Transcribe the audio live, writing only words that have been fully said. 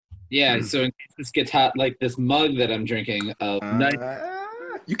Yeah, so in case this gets hot, like this mug that I'm drinking of nice.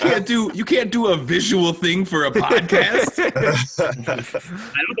 You can't do a visual thing for a podcast.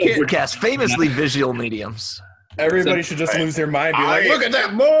 Podcast, famously visual mediums. Everybody should just lose their mind. Be like, look at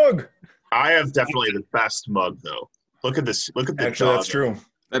that mug. I have definitely the best mug, though. Look at this. Look at the. Actually, that's true.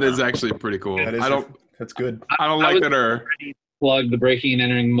 That is actually pretty cool. That's good. I don't like that. Plug the breaking and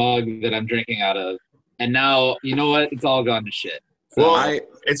entering mug that I'm drinking out of, and now you know what? It's all gone to shit. So, well,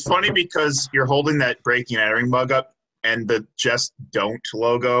 it's funny because you're holding that breaking and entering mug up, and the "Just Don't"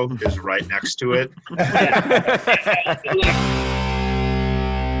 logo is right next to it.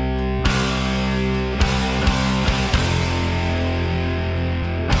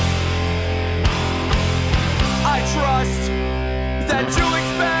 I trust that you'll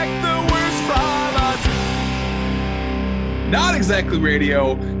expect the worst from us. Not exactly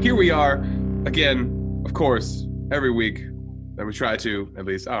radio. Here we are again, of course, every week that we try to, at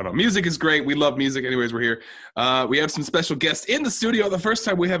least. I don't know. Music is great. We love music. Anyways, we're here. We have some special guests in the studio. The first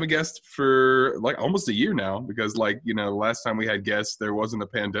time we have a guest for like almost a year now, because the last time we had guests, there wasn't a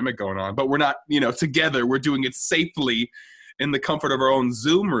pandemic going on. But we're not, together. We're doing it safely in the comfort of our own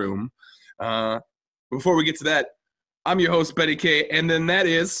Zoom room. Before we get to that, I'm your host, Betty K, and then that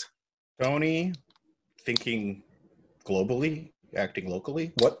is Tony, thinking globally, acting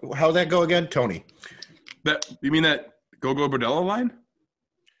locally. How'd that go again, Tony? You mean that Go-Go Bordello line?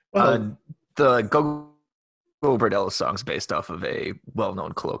 The Go-Go Bordello song's based off of a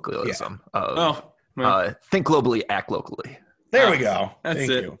well-known colloquialism of think globally, act locally. There we go. That's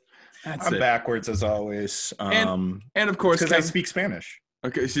Thank it. you. That's I'm it. backwards as always. And of course, because I speak Spanish.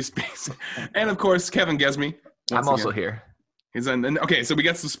 Okay, she speaks. And of course, Kevin Gesme. I'm also here. He's on. Okay, so we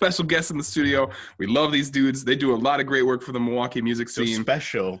got some special guests in the studio. We love these dudes. They do a lot of great work for the Milwaukee music scene. So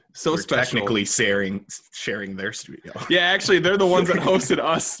special. Technically sharing their studio. Yeah, actually, they're the ones that hosted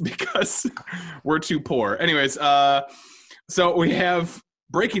us because we're too poor. Anyways, so we have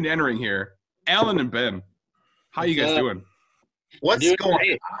breaking and entering here. Alan and Ben, how you guys doing? What's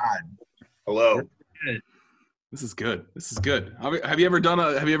going on? Hello. This is good. Have you ever done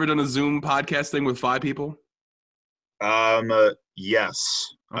a Zoom podcast thing with 5 people? Yes.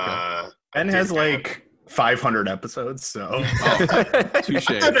 Okay. Ben has like 500 episodes, so touche.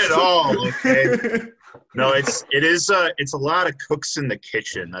 Not at all. Okay. No, it's a lot of cooks in the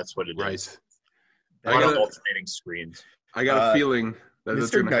kitchen. That's what it is. Right. A lot of alternating screens. I got a feeling that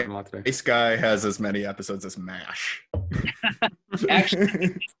that's Mr. going to happen a lot today. This guy has as many episodes as MASH. Actually,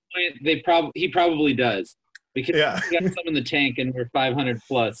 at this point, he probably does. Because we got some in the tank and we're 500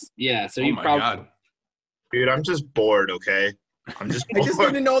 plus. Yeah, so you probably. God. Dude, I'm just bored, okay? I just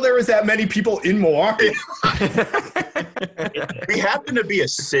didn't know there was that many people in Milwaukee. We happen to be a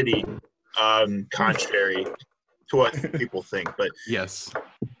city, contrary to what people think, but yes.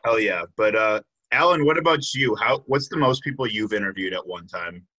 Hell yeah. But Alan, what about you? What's the most people you've interviewed at one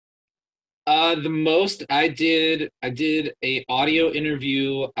time? The most I did a audio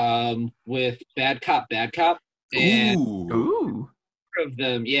interview with Bad Cop, and Ooh. 4 of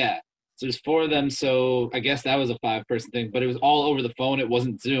them, yeah. So there's 4 of them, so I guess that was a 5-person thing, but it was all over the phone. It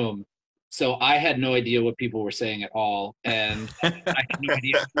wasn't Zoom, so I had no idea what people were saying at all, and I had no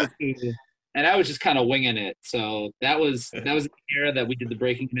idea who was who, and I was just kind of winging it. So that was the era that we did the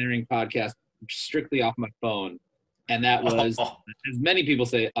Breaking and Entering podcast strictly off my phone, and that was, as many people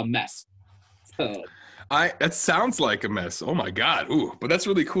say, a mess. So that sounds like a mess. Oh my God. Ooh, but that's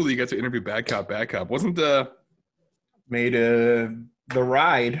really cool that you got to interview Bad Cop. Wasn't made The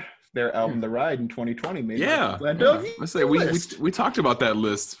Ride, their album The Ride in 2020 made let's say we talked about that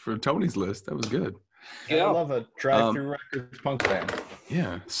list for Tony's list. That was good. I love a drive-through records punk band.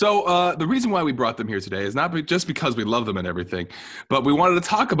 Yeah. So the reason why we brought them here today is not just because we love them and everything, but we wanted to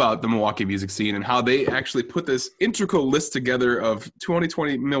talk about the Milwaukee music scene and how they actually put this integral list together of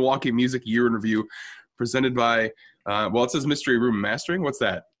 2020 Milwaukee Music Year in Review presented by, it says Mystery Room Mastering. What's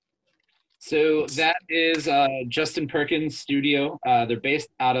that? So that is Justin Perkins' studio. They were based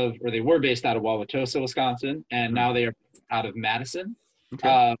out of Wauwatosa, Wisconsin, and now they are out of Madison.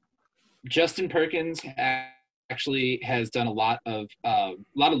 Okay. Justin Perkins actually has done a lot of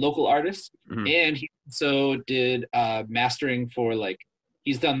local artists, and he also did mastering for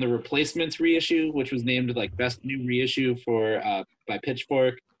he's done the Replacements reissue, which was named best new reissue by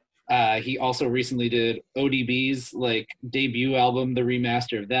Pitchfork. He also recently did ODB's debut album, the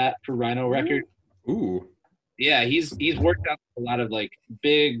remaster of that for Rhino Records. Ooh. Yeah, he's worked out a lot of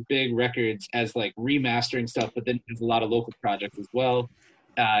big records as remastering stuff, but then he has a lot of local projects as well.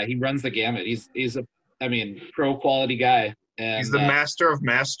 He runs the gamut. He's a pro quality guy. And, he's the master of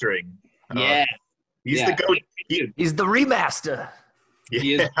mastering. Yeah. He's the go. He's the remaster.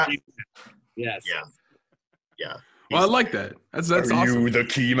 He is. Yes. Yeah. Well, I like that. That's Are awesome. you the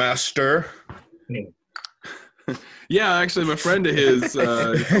key master? Yeah, actually, my friend of his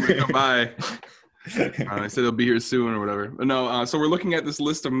told me to come by. I said he'll be here soon or whatever. But no, so we're looking at this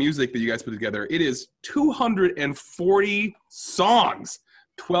list of music that you guys put together. It is 240 songs,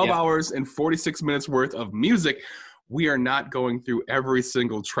 12 hours and 46 minutes worth of music. We are not going through every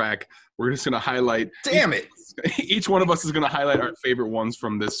single track. We're just going to highlight. Damn it! Each one of us is going to highlight our favorite ones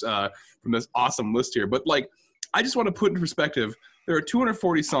from this awesome list here. But like, I just want to put in perspective. There are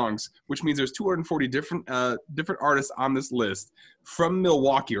 240 songs, which means there's 240 different artists on this list from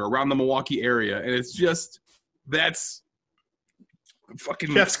Milwaukee or around the Milwaukee area, and it's just that's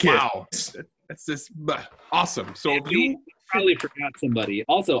fucking Chef's wow. That's just awesome. So you probably forgot somebody.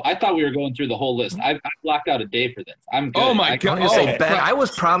 Also, I thought we were going through the whole list. I blocked out a day for this. I'm good. Oh my god! I was gonna say, Ben, I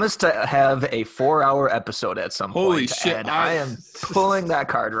was promised to have a 4-hour episode at some point. Holy shit! And I am pulling that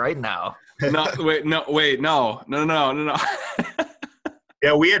card right now. No.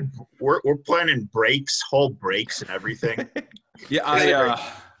 Yeah, we're planning whole breaks and everything. Yeah, I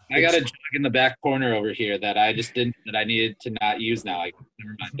got a jug in the back corner over here that I just didn't that I needed to not use now. Like,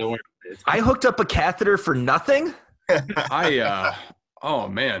 never mind, don't worry. I hooked up a catheter for nothing. Oh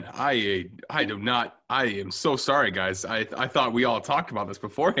man, I do not. I am so sorry, guys. I thought we all talked about this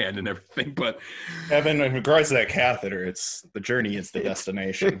beforehand and everything, but Evan, in regards to that catheter, it's the journey is the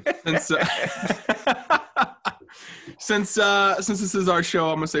destination. Since this is our show,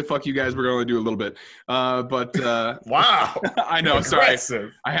 I'm gonna say fuck you guys. We're gonna do a little bit, but Wow, I know.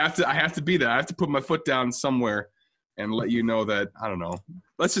 aggressive. Sorry, I have to be there. I have to put my foot down somewhere and let you know that I don't know.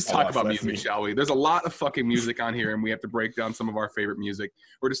 Let's just talk about music, shall we? There's a lot of fucking music on here, and we have to break down some of our favorite music.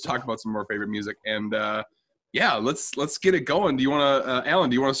 We're just talking about some of our favorite music, and yeah, let's get it going. Do you want to, Alan?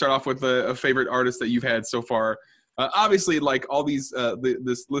 Do you want to start off with a favorite artist that you've had so far? Obviously, like all these,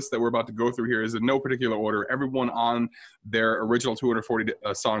 this list that we're about to go through here is in no particular order. Everyone on their original 240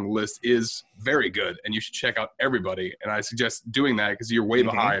 song list is very good, and you should check out everybody. And I suggest doing that because you're way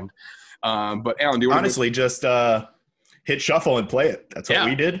behind. But Alan, do you want honestly just hit shuffle and play it? That's what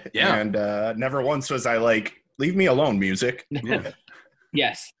we did. Yeah. And never once was I like, leave me alone, music. Yeah.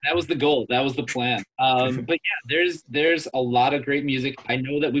 Yes, that was the goal. That was the plan. But yeah, there's a lot of great music. I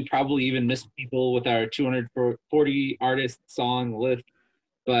know that we probably even missed people with our 240 artist song list,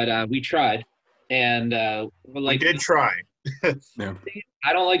 but we tried. And we did try. Yeah.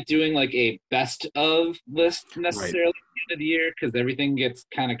 I don't like doing like a best of list necessarily at the end of the year because everything gets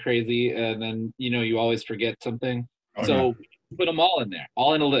kind of crazy, and then you always forget something. So put them all in there,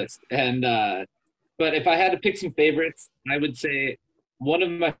 all in a list. And but if I had to pick some favorites, I would say one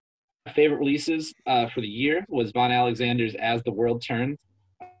of my favorite releases for the year was Von Alexander's As the World Turns.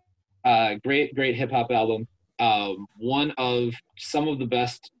 Great hip hop album. One of some of the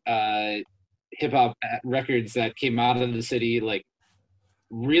best hip hop records that came out of the city. Like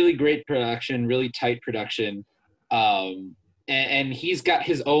really great production, really tight production. And he's got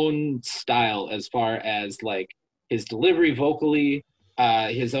his own style as far as like his delivery vocally,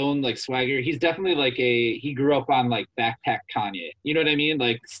 his own like swagger. He's definitely like he grew up on like backpack Kanye. You know what I mean?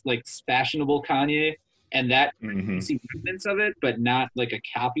 Like fashionable Kanye, and that you see movements of it, but not like a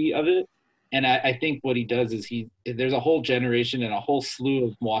copy of it. And I think what he does is there's a whole generation and a whole slew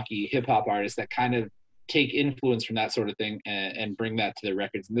of Milwaukee hip hop artists that kind of take influence from that sort of thing and bring that to their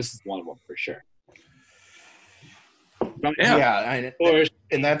records. And this is one of them for sure.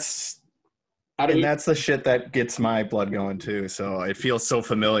 And that's the shit that gets my blood going too. So it feels so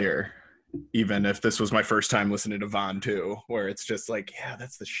familiar, even if this was my first time listening to Von too, where it's just like, yeah,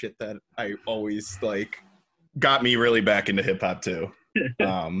 that's the shit that I always like got me really back into hip hop too.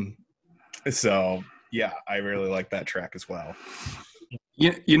 So yeah, I really like that track as well.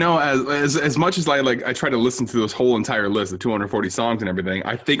 As much as I try to listen to this whole entire list of 240 songs and everything,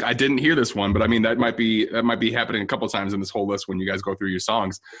 I think I didn't hear this one, but I mean that might be happening a couple of times in this whole list when you guys go through your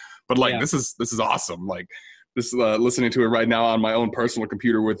songs. But this is awesome. Like this listening to it right now on my own personal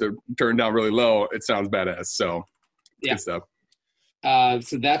computer with it turned down really low, it sounds badass. So good stuff.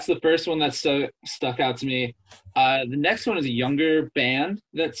 So that's the first one that stuck out to me. The next one is a younger band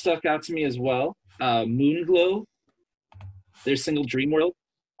that stuck out to me as well. Moonglow. Their single Dream World.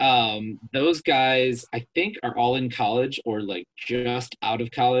 Those guys, I think, are all in college or like just out of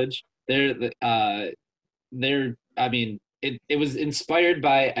college. It was inspired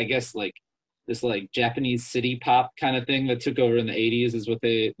by, I guess, like this like Japanese city pop kind of thing that took over in the 80s is what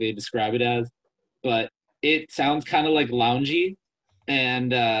they describe it as. But it sounds kind of like loungy,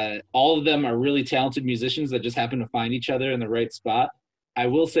 and all of them are really talented musicians that just happen to find each other in the right spot. I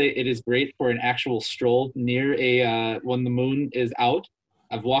will say it is great for an actual stroll near when the moon is out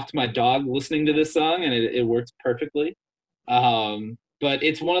I've walked my dog listening to this song, and it works perfectly. But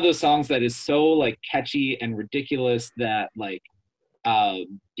it's one of those songs that is so like catchy and ridiculous that like,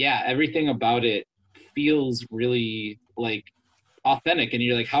 everything about it feels really like authentic. And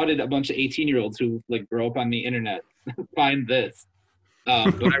you're like, how did a bunch of 18-year-olds who like grow up on the internet find this? But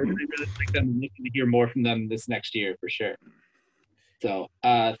I really, really like them. I'm looking to hear more from them this next year for sure. So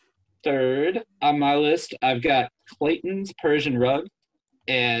third on my list, I've got Clayton's Persian Rug.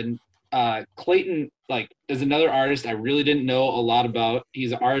 And Clayton is another artist I really didn't know a lot about.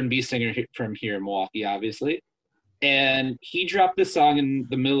 He's an R&B singer from here in Milwaukee, obviously. And he dropped this song in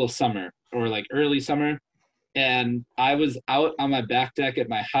the middle of summer or like early summer. And I was out on my back deck at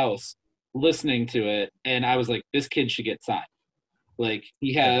my house listening to it. And I was like, this kid should get signed. Like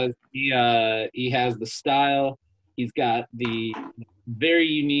he has the style. He's got the very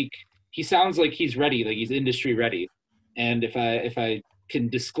unique, he sounds like he's ready, like he's industry ready. And if I can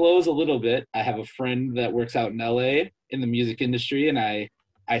disclose a little bit, I have a friend that works out in LA in the music industry, and I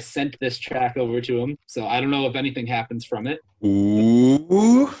sent this track over to him. So I don't know if anything happens from it.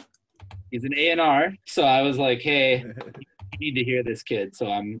 Ooh. He's an A&R, so I was like, hey, you need to hear this kid. So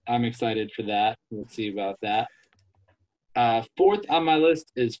I'm excited for that. We'll see about that. Fourth on my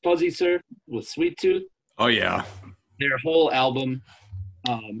list is Fuzzy Surf with Sweet Tooth. Oh yeah. Their whole album,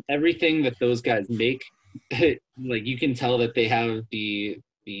 everything that those guys make, like you can tell that they have the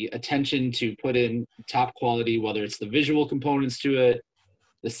attention to put in top quality, whether it's the visual components to it,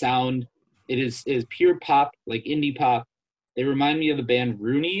 the sound. It is pure pop, like indie pop. They remind me of the band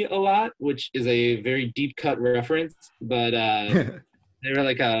Rooney a lot, which is a very deep cut reference, but they were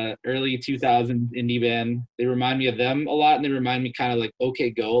like a early 2000s indie band. They remind me of them a lot, and they remind me kind of like OK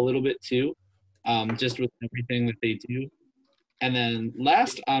Go a little bit too, just with everything that they do. And then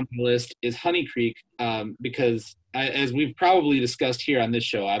last on the list is Honey Creek, because as we've probably discussed here on this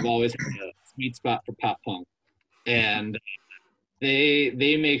show, I've always had a sweet spot for pop punk, and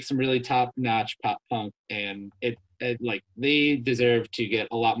they make some really top-notch pop punk, and it like they deserve to get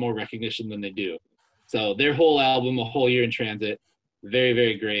a lot more recognition than they do. So their whole album, A Whole Year in Transit, very,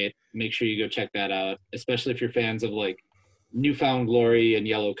 very great. Make sure you go check that out, especially if you're fans of like Newfound Glory and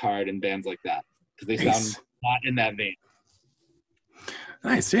Yellow Card and bands like that, because they sound a lot in that vein.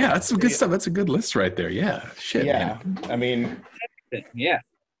 Nice. Yeah, that's some good stuff. That's a good list right there. Yeah. Shit. Yeah. Man. I mean,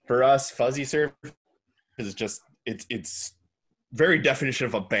 for us, Fuzzy Surf is just it's very definition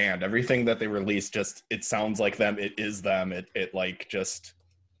of a band. Everything that they release, just it sounds like them. It is them. It like just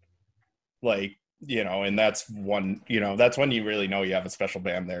like, you know, and that's one, you know, that's when you really know you have a special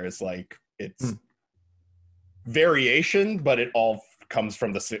band there. Is like it's variation, but it all comes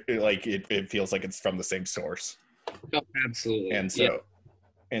from the like it feels like it's from the same source. Oh, absolutely. And so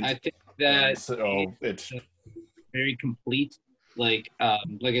and I think that it's very complete. Like I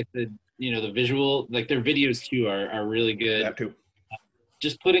said, you know, the visual, like their videos too are really good. That too.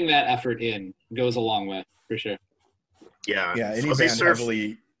 Just putting that effort in goes a long way for sure. Yeah. Yeah. Any band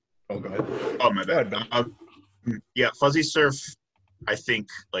heavily. Oh, go ahead. Oh, my bad. Yeah, Fuzzy Surf. I think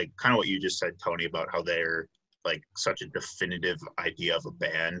like kind of what you just said, Tony, about how they're like such a definitive idea of a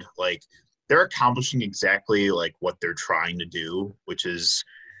band. Like they're accomplishing exactly like what they're trying to do, which is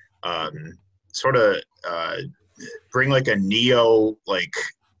sort of bring like a neo like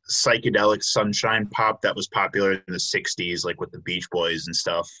psychedelic sunshine pop that was popular in the 60s, like with the Beach Boys and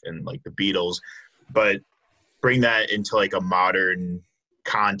stuff and like the Beatles, but bring that into like a modern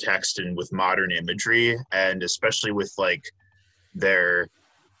context and with modern imagery, and especially with like their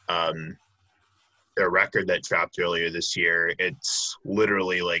record that dropped earlier this year. It's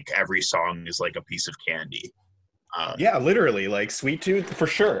literally like every song is like a piece of candy. Yeah, literally, like Sweet Tooth for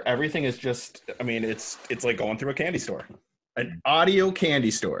sure. Everything is just, I mean, it's like going through a candy store, an audio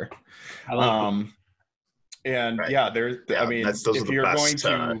candy store. I like and right. Yeah, there's, yeah, I mean, if you're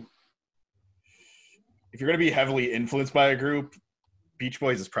going to be heavily influenced by a group, Beach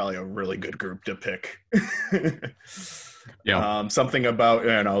Boys is probably a really good group to pick. Yeah. Something about,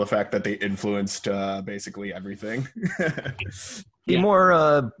 you know, the fact that they influenced basically everything.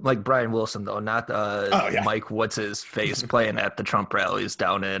 More like Brian Wilson though, not Mike what's his face playing at the Trump rallies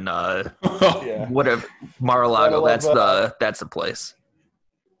down in whatever Mar-a-Lago. That's the place.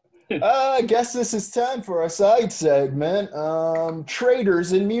 I guess this is time for our side segment.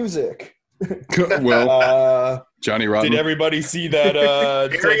 Traders in music. Well, Johnny Rotten. Did everybody see that?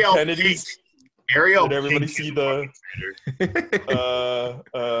 Dead Kennedys? Did everybody see the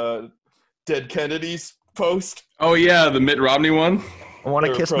Dead Kennedys post? Oh yeah, the Mitt Romney one. I want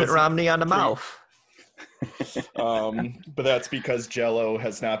to kiss Mitt Romney on the mouth. But that's because Jello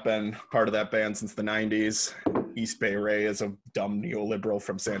has not been part of that band since the 90s. East Bay Ray is a dumb neoliberal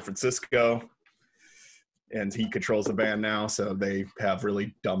from San Francisco, and he controls the band now, so they have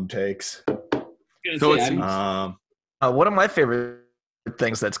really dumb takes. So one of my favorite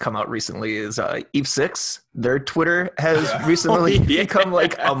things that's come out recently is Eve 6. Their Twitter has recently become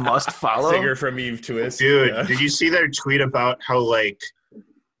like a must follow. Singer from Eve Twist. Dude, did you see their tweet about how like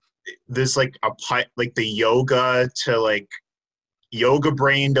this like the yoga to like yoga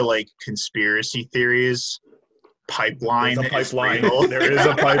brain to like conspiracy theories pipeline? There's a pipeline. There is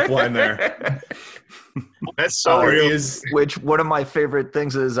a pipeline there. That's so real. Which one of my favorite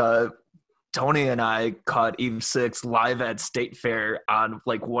things is Tony and I caught Eve 6 live at State Fair on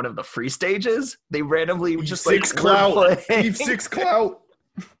like one of the free stages. They randomly just like clout. Eve 6 clout.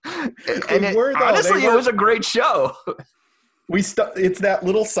 And honestly, it was a great show. It's that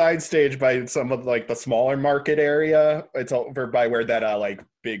little side stage by some of like the smaller market area. It's over by where that like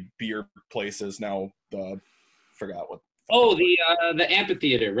big beer place is now. Forgot what. Oh, the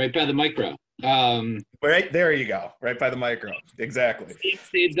amphitheater right by the Micro. Right there you go, right by the Micro. Exactly.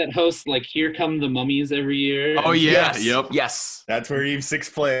 Stage that hosts like Here Come the Mummies every year. Oh yeah, yes. That's where Eve 6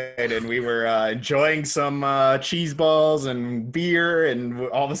 played, and we were enjoying some cheese balls and beer, and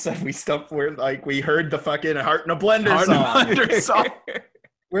all of a sudden we heard the fucking Heart in a Blender song.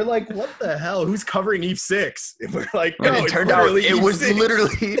 We're like, what the hell? Who's covering Eve 6? And we're like, no, and it turned out it was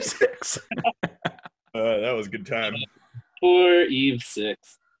literally Eve 6. That was a good time. Poor Eve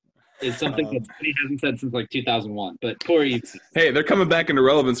 6. Is something that somebody hasn't said since like 2001, but poor Eve 6. Hey, they're coming back into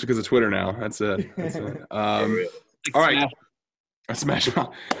relevance because of Twitter now. That's it. All right. Smash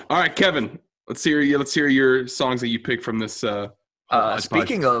Mouth. All right, Kevin. Let's hear your songs that you picked from this.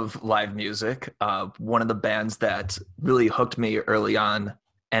 Speaking of live music, one of the bands that really hooked me early on,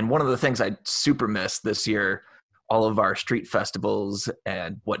 and one of the things I super missed this year, all of our street festivals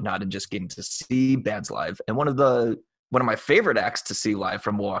and whatnot, and just getting to see bands live. And one of my favorite acts to see live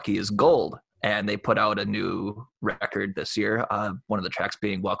from Milwaukee is Gold, and they put out a new record this year. One of the tracks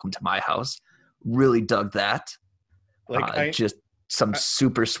being "Welcome to My House." Really dug that. Just some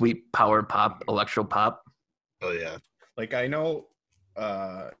super sweet power pop, electro pop. Oh yeah. Like I know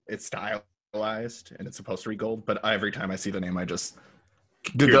it's stylized and it's supposed to be gold, but every time I see the name, I just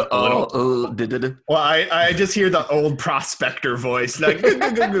Well, I just hear the old prospector voice, like old,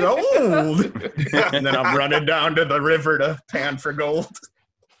 and then I'm running down to the river to pan for gold.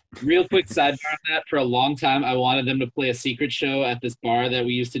 Real quick sidebar on that: for a long time, I wanted them to play a secret show at this bar that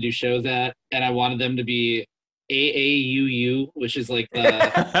we used to do shows at, and I wanted them to be AAUU, which is like the yeah,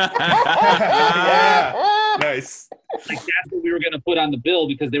 nice. Like that's what we were gonna put on the bill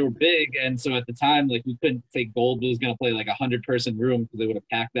because they were big, and so at the time, like we couldn't say Gold was gonna play like 100-person room because they would have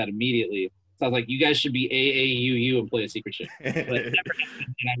packed that immediately. So I was like, you guys should be AAUU and play a secret show. But it never happened,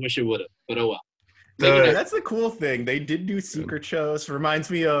 and I wish it would have. But oh well. That's the cool thing. They did do secret shows.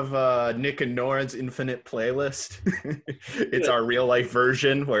 Reminds me of Nick and Nora's Infinite Playlist. It's our real life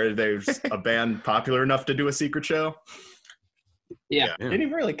version where there's a band popular enough to do a secret show. Yeah. I didn't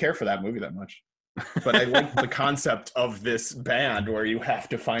even really care for that movie that much. But I like the concept of this band where you have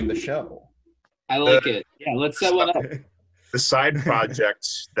to find the show. I like it. Yeah, let's set one up. The side project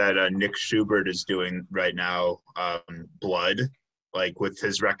that Nick Schubert is doing right now, Blood, like with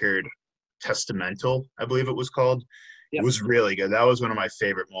his record Testamental, I believe it was called. Yep. It was really good. That was one of my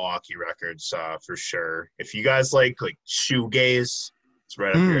favorite Milwaukee records for sure. If you guys like shoegaze, it's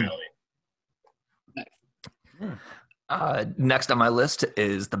right up your alley. Next on my list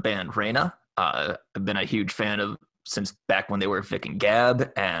is the band Reina. I've been a huge fan of since back when they were Vic and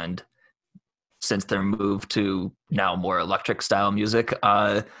Gab, and since their move to now more electric style music.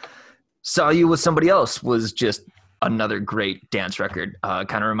 Saw You With Somebody Else was just another great dance record.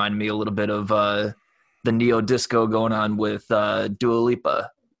 Kind of reminded me a little bit of the neo disco going on with Dua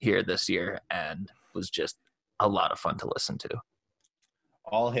Lipa here this year, and was just a lot of fun to listen to.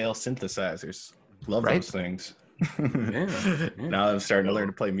 All hail synthesizers. Love those things. Now I'm starting to learn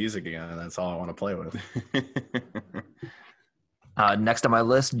to play music again, and that's all I want to play with. Next on my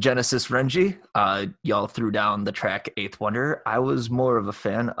list, Genesis Renji. Y'all threw down the track Eighth Wonder. I was more of a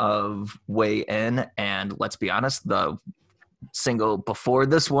fan of Way In, and let's be honest, the single before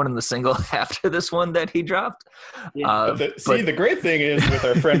this one and the single after this one that he dropped. The great thing is with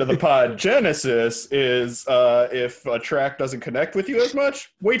our friend of the pod, Genesis, is if a track doesn't connect with you as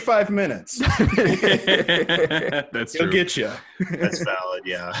much, wait 5 minutes. That's He'll true. get you. That's valid,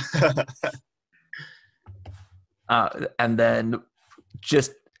 yeah. And then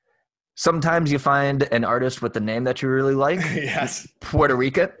just sometimes you find an artist with the name that you really like. Yes. Puerto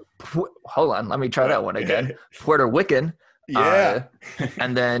Rican. Hold on, let me try that one again. Puerto Rican. Yeah.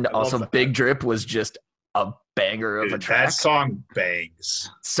 And then also Big Drip was just a banger of a Dude, track. that song bangs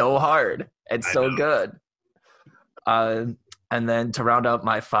so hard and I so know. good. And then to round out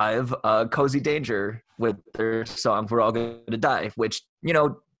my 5, Cozy Danger with their song "We're All Gonna Die," which, you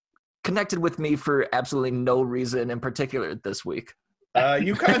know, connected with me for absolutely no reason in particular this week.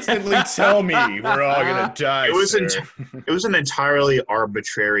 You constantly tell me we're all gonna die. It was sir. it was an entirely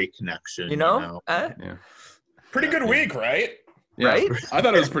arbitrary connection. You know? Yeah. Pretty good week, right? Yeah. Right? I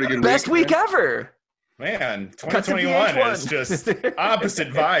thought it was a pretty good. Best week ever. Man, Cut to 2021 VH1. is just opposite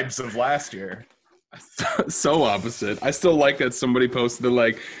vibes of last year. So opposite. I still like that somebody posted they're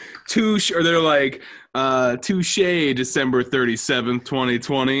like touche December 37th,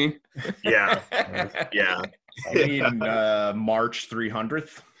 2020. Yeah. I mean, March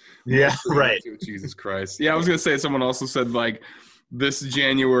 300th. Yeah, right. Jesus Christ. Yeah, I was gonna say someone also said like this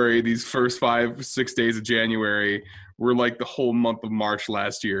January, these first 5-6 days of January were like the whole month of March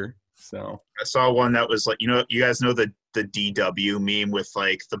last year. So I saw one that was like, you guys know the DW meme with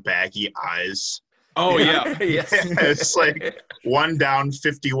like the baggy eyes. oh yeah. Yes. It's like 1 down,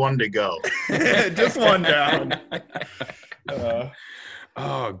 51 to go. Just one down.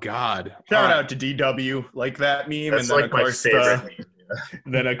 Oh God. Shout out to DW, like that meme, That's and then like of my course favorite the, meme.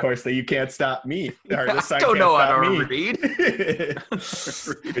 then of course the "You Can't Stop Me." Or the I sign don't "Can't know how Stop to Me."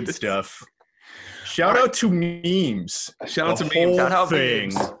 read. Good stuff. Shout out to memes. Shout out The to memes. whole Shout out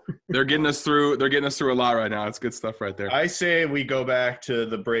thing. memes. They're getting us through a lot right now. It's good stuff right there. I say we go back to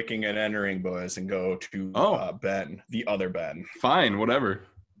the breaking and entering boys and go to Ben, the other Ben. Fine, whatever.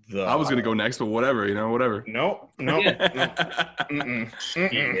 I was gonna go next, but whatever, whatever. Nope. Mm-mm.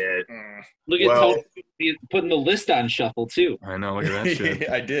 Yeah. Look at Well- Tony putting the list on shuffle too. I know, look at that shit.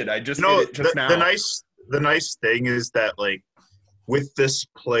 I did. I just No, did it just now. the nice thing is that like with this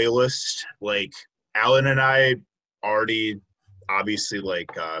playlist, like Alan and I already obviously like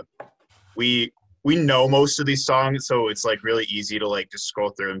we know most of these songs, so it's like really easy to like just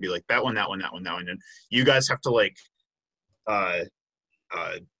scroll through and be like that one, and you guys have to like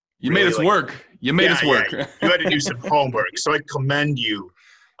You really, made us like- work. You made us work. you had to do some homework, so I commend you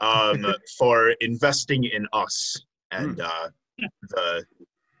for investing in us and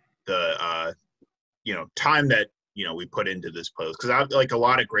the time that we put into this playlist, because like a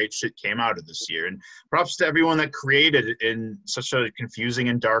lot of great shit came out of this year, and props to everyone that created it in such a confusing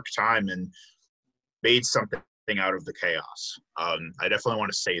and dark time and made something out of the chaos. I definitely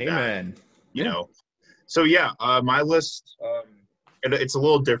want to say Amen. that. So yeah, my list. It's a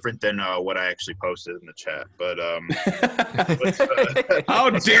little different than what I actually posted in the chat, but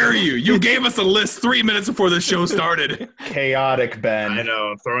How dare you? You gave us a list 3 minutes before the show started. Chaotic Ben. I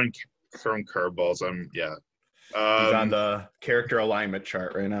know throwing curveballs. He's on the character alignment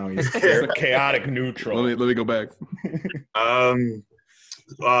chart right now. He's chaotic neutral. Let me go back.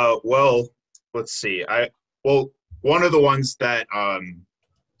 Well, let's see. One of the ones that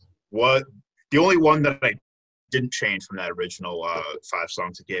the only one that I didn't change from that original 5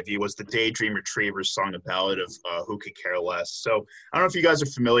 songs I gave you was the Daydream Retrievers song, A Ballad of Who Could Care Less. So I don't know if you guys are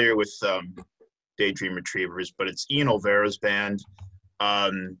familiar with Daydream Retrievers, but it's Ian Olvera's band.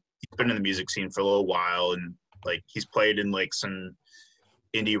 He's been in the music scene for a little while, and like he's played in like some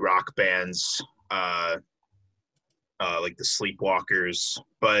indie rock bands, like the Sleepwalkers.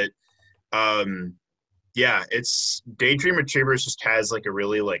 But yeah, it's Daydream Retrievers just has like a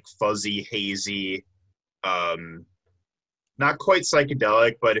really like fuzzy, hazy, not quite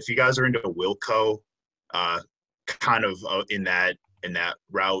psychedelic, but if you guys are into Wilco, kind of in that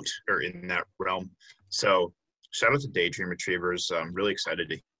route or in that realm. So shout out to Daydream Retrievers. I'm really excited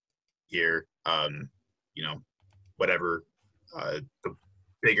to hear whatever the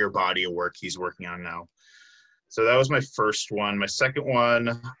bigger body of work he's working on now. So that was my first one. My second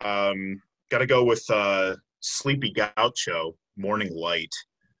one, got to go with Sleepy Gaucho, Morning Light.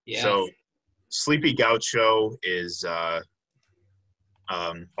 Yes. So Sleepy Gaucho is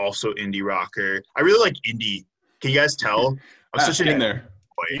also indie rocker. I really like indie. Can you guys tell? I'm such in an there.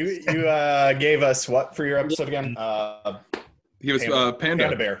 You gave us what for your episode again? He was Panda.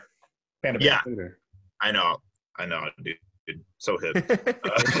 Panda Bear. Yeah, I know, dude. So hip.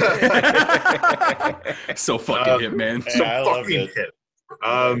 So fucking hip, man. Yeah, I love fucking it. hip.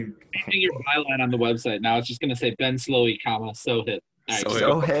 Changing your byline on the website now. It's just gonna say Ben Slowey, so hip. All right,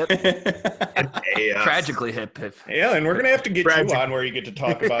 So hip. AF. Tragically hip. Yeah, and we're gonna have to get Tragic. you on where you get to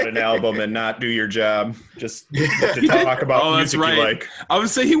talk about an album and not do your job. Just get to talk about Oh, that's music right. you like. I would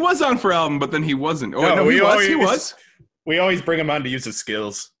say he was on for album, but then he wasn't. Oh, No, no, we he always- was. We always bring him on to use his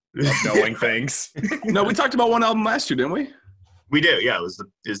skills of knowing things. No, we talked about one album last year, didn't we? We do, yeah. It was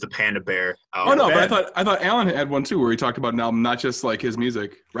the Panda Bear album. Oh no, but I thought Alan had one too, where he talked about an album, not just like his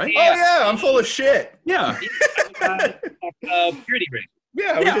music, right? Yeah. Oh yeah, I'm full of shit. Yeah. Purity Ring.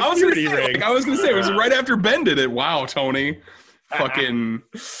 Yeah, I was gonna say it was right after Ben did it. Wow, Tony, fucking.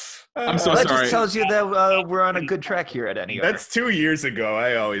 I'm so that sorry. That just tells you that we're on a good track here at NER. That's 2 years ago.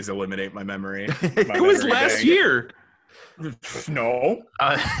 I always eliminate my memory. It was last year. No.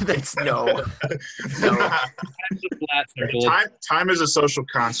 That's no. Time is a social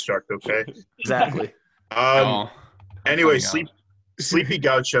construct, okay? Exactly. Anyway, Sleepy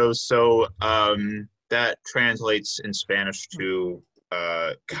Gaucho. So that translates in Spanish to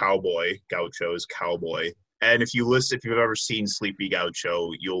cowboy. Gaucho is cowboy. And if you've ever seen Sleepy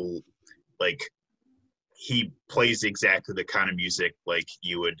Gaucho, you'll he plays exactly the kind of music like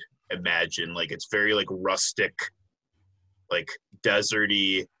you would imagine. Like it's very like rustic, like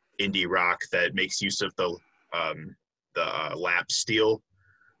deserty indie rock that makes use of the lap steel.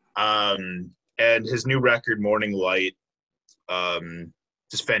 And his new record, Morning Light,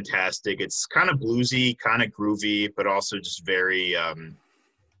 just fantastic. It's kind of bluesy, kind of groovy, but also just very,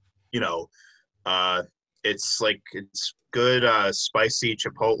 it's good, spicy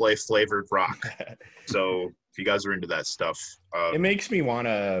Chipotle flavored rock. So if you guys are into that stuff, it makes me want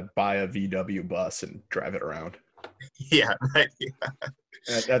to buy a VW bus and drive it around. Yeah, right. Yeah.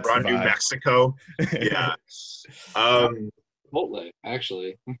 That's around New Mexico. Yeah. Chipotle,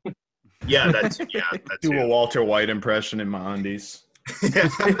 actually. Yeah, that's do a Walter White impression in my undies. Yeah.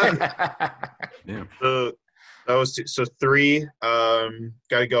 So that was two. So 3. Got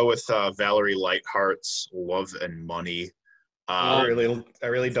to go with Valerie Lightheart's "Love and Money." I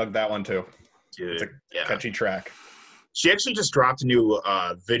really dug that one too. Dude, it's a catchy track. She actually just dropped a new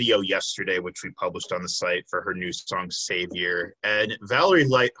video yesterday, which we published on the site for her new song "Savior." And Valerie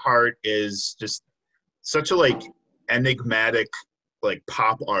Lightheart is just such a enigmatic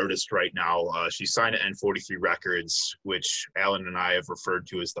pop artist right now. She signed to N43 Records, which Alan and I have referred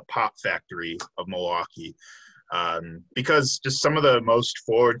to as the pop factory of Milwaukee, because just some of the most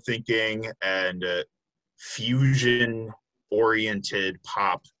forward-thinking and fusion-oriented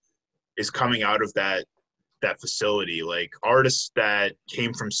pop is coming out of that facility. Like artists that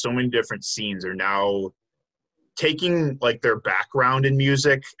came from so many different scenes are now taking their background in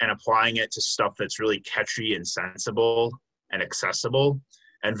music and applying it to stuff that's really catchy and sensible and accessible.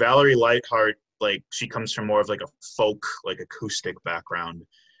 And Valerie Lightheart, she comes from more of a folk, acoustic background.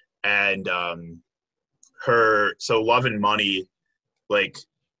 And so Love and Money,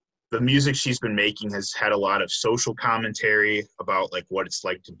 the music she's been making has had a lot of social commentary about what it's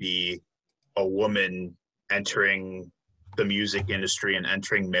like to be a woman entering the music industry and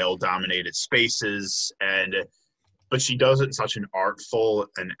entering male dominated spaces. But she does it in such an artful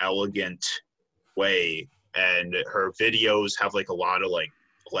and elegant way. And her videos have a lot of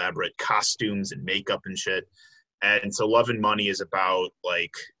elaborate costumes and makeup and shit. And so Love and Money is about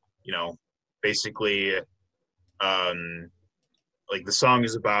basically the song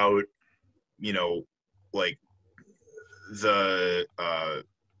is about the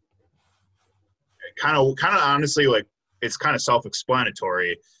kind of honestly it's kind of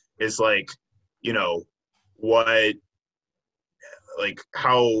self-explanatory is what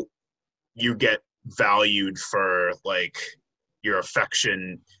how you get valued for your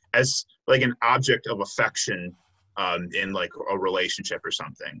affection as an object of affection in a relationship or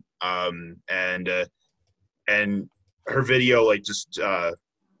something. And her video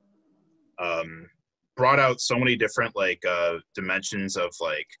brought out so many different dimensions of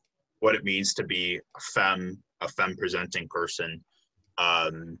what it means to be a femme presenting person.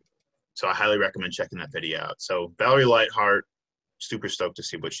 So I highly recommend checking that video out. So Valerie Lightheart, super stoked to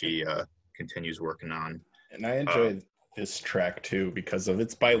see what she continues working on. And I enjoyed this track too because of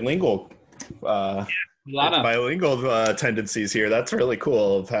its bilingual bilingual tendencies here. That's really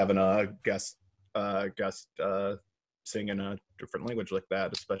cool of having a guest sing in a different language like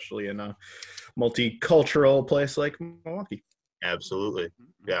that, especially in a multicultural place like Milwaukee. Absolutely.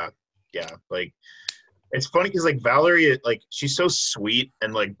 Yeah. It's funny because Valerie, she's so sweet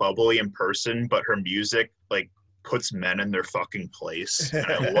and bubbly in person, but her music puts men in their fucking place. And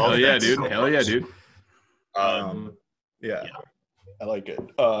I love dude. So Hell yeah, dude. Yeah. I like it.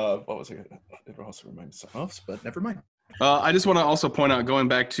 What was it? It also reminds me of something else, but never mind. I just want to also point out, going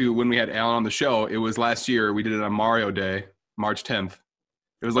back to when we had Alan on the show, it was last year. We did it on Mario Day, March 10th.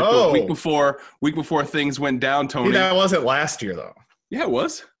 It was the week before things went down, Tony. See, that wasn't last year, though. Yeah, it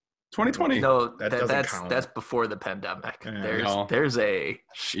was. 2020. No, that's before the pandemic. There's a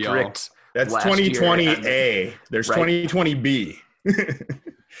strict. That's 2020A. There's 2020B.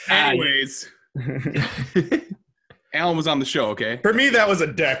 Anyways. Alan was on the show, okay? For me, that was a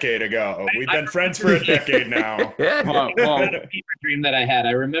decade ago. We've been friends for a decade now. Yeah. Well, a fever dream that I had.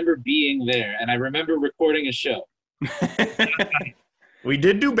 I remember being there, and I remember recording a show. We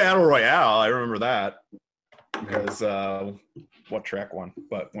did do Battle Royale. I remember that. Because what track won?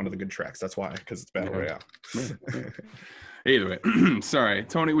 But one of the good tracks. That's why, because it's Battle Royale. Either way. Sorry.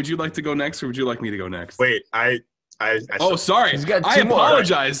 Tony, would you like to go next, or would you like me to go next? Wait, I oh, sorry. He's got I two more.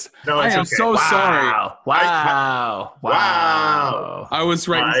 apologize. No, I it's am okay. so sorry. Wow. I was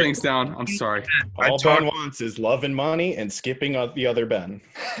writing things down. I'm sorry. All Ben wants is love and money and skipping the other Ben.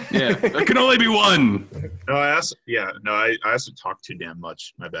 Yeah, there can only be one. No, I also talk too damn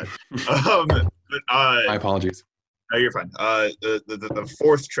much. My bad. My apologies. No, you're fine. The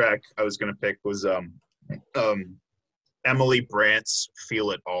fourth track I was gonna pick was Emily Brandt's "Feel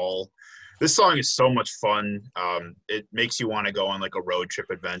It All." This song is so much fun. It makes you want to go on like a road trip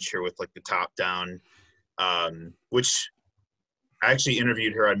adventure with like the top down, which I actually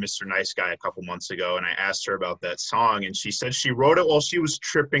interviewed her on Mr. Nice Guy a couple months ago, and I asked her about that song, and she said she wrote it while she was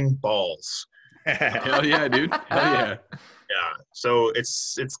tripping balls. Hell yeah, dude. Hell yeah. Yeah. So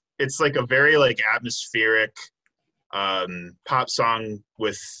it's like a very like atmospheric pop song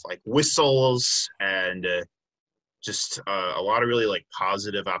with like whistles and just a lot of really like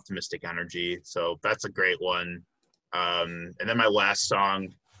positive, optimistic energy. So that's a great one. And then my last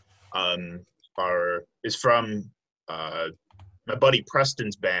song is from my buddy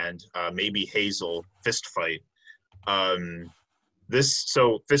Preston's band, Maybe Hazel, Fist Fight.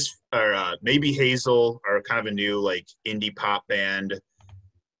 Maybe Hazel are kind of a new like indie pop band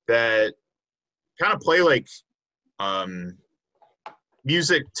that kind of play like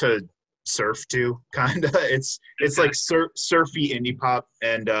music to surf to, kind of. It's like surfy indie pop,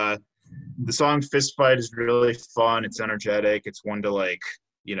 and the song Fist Fight is really fun. It's energetic. It's one to like,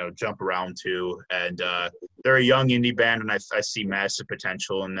 you know, jump around to, and they're a young indie band, and I see massive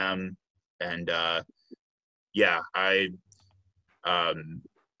potential in them. And I don't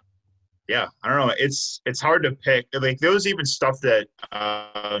know, it's hard to pick. Like there was even stuff that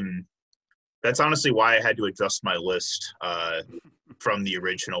that's honestly why I had to adjust my list from the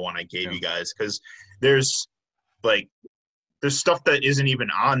original one I gave you guys, because there's stuff that isn't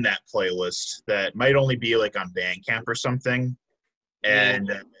even on that playlist that might only be like on Bandcamp or something. And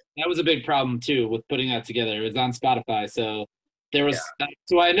that was a big problem too with putting that together. It was on Spotify, so there was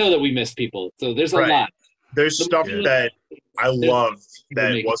so I know that we missed people. So there's a lot. There's stuff that I love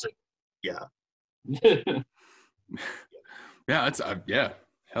that wasn't. Yeah. Yeah, it's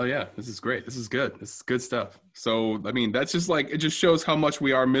hell yeah, this is great. This is good. This is good stuff. So I mean, that's just like, it just shows how much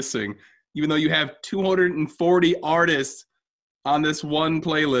we are missing. Even though you have 240 artists on this one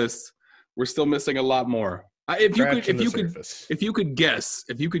playlist, we're still missing a lot more. If you could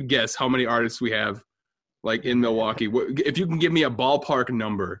guess how many artists we have like in Milwaukee, if you can give me a ballpark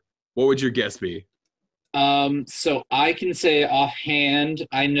number, what would your guess be? So I can say offhand,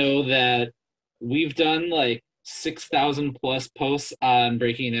 I know that we've done like 6,000 plus posts on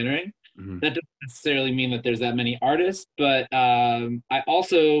Breaking and Entering. Mm-hmm. That doesn't necessarily mean that there's that many artists, but I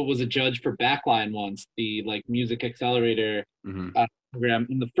also was a judge for Backline once, the like music accelerator program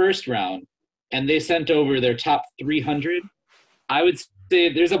in the first round, and they sent over their top 300. I would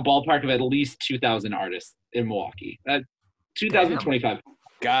say there's a ballpark of at least 2,000 artists in Milwaukee. 2,025.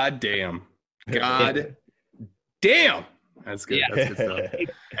 God damn. Damn. That's good. Yeah. That's good stuff.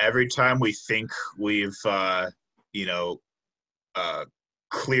 Every time we think we've,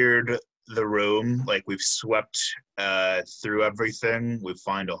 cleared the room, like we've swept through everything, we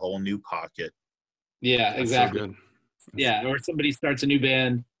find a whole new pocket. Yeah, exactly. So good. Yeah, or somebody starts a new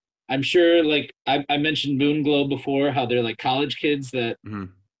band. I'm sure, like, I mentioned Moonglow before, how they're like college kids that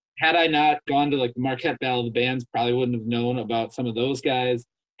had I not gone to like the Marquette Battle of the Bands, probably wouldn't have known about some of those guys.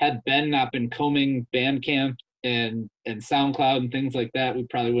 Had Ben not been combing Bandcamp and SoundCloud and things like that, we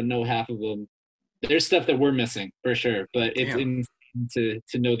probably wouldn't know half of them. There's stuff that we're missing for sure, but it's insane to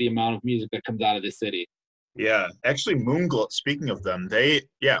know the amount of music that comes out of this city. Yeah, actually, Moonglow. Speaking of them, in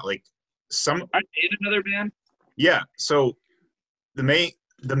another band. Yeah, so the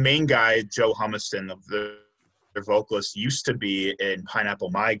main guy, Joe Humiston, of their vocalist, used to be in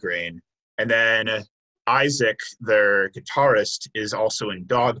Pineapple Migraine, and then Isaac, their guitarist, is also in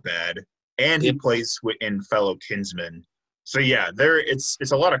Dog Bad, and he plays in Fellow Kinsmen. So yeah,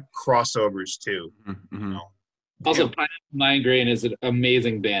 it's a lot of crossovers too. Mm-hmm. You know? Also, Pineapple Migraine is an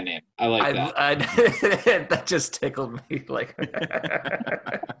amazing band name. I like that. That just tickled me. Like,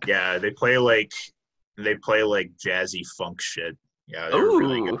 yeah, they play like jazzy funk shit. Yeah, they're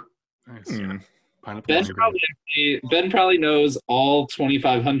really good. Nice. Ben probably knows all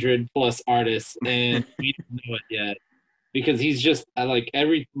 2,500 plus artists, and we don't know it yet because he's just like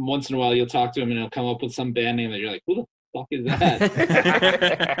every once in a while you'll talk to him and he'll come up with some band name that you're like, who the fuck is that?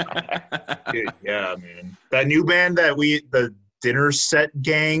 Dude, yeah, man. That new band the Dinner Set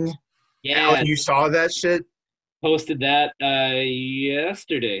Gang. Yeah, Alan, you saw that shit? Posted that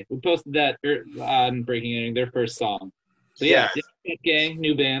yesterday. We posted that on Breaking Anything, their first song. So yeah, Dinner Set Gang,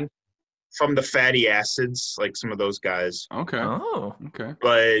 new band. From the Fatty Acids, like some of those guys. Okay. Oh. Okay.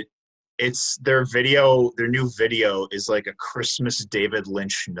 But it's their new video is like a Christmas David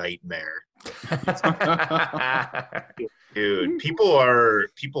Lynch nightmare. Dude, people are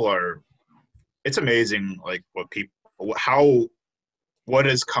it's amazing like what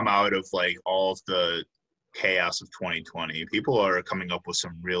has come out of like all of the chaos of 2020. People are coming up with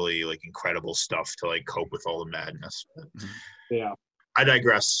some really like incredible stuff to like cope with all the madness. Yeah. I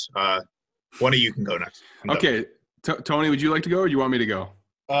digress. One of you can go next. Okay. Tony, would you like to go or do you want me to go?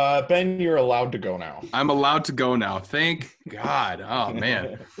 Ben, you're allowed to go now. I'm allowed to go now. Thank God. Oh,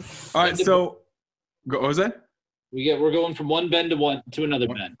 man. All right. So, what was that? We're going from one Ben to another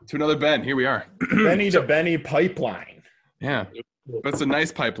Ben. To another Ben. Here we are. Benny to Benny pipeline. Yeah. That's a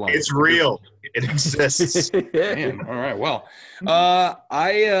nice pipeline. It's real. It exists. Man, all right. Well,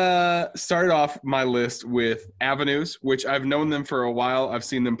 I started off my list with Avenues, which I've known them for a while. I've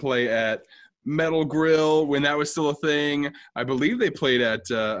seen them play at Metal Grill when that was still a thing. I believe they played at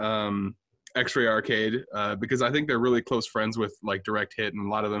X-Ray Arcade because I think they're really close friends with like Direct Hit, and a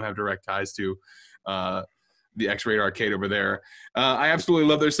lot of them have direct ties to the X-Ray Arcade over there. I absolutely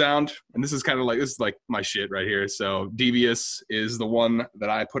love their sound, and this is like my shit right here. So Devious is the one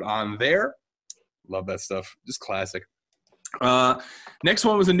that I put on there. Love that stuff. Just classic. Next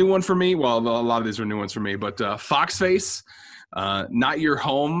one was a new one for me. Well, a lot of these were new ones for me, but Foxface. Not Your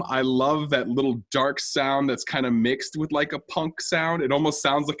Home. I love that little dark sound that's kind of mixed with like a punk sound. It almost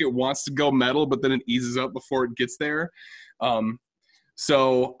sounds like it wants to go metal, but then it eases up before it gets there.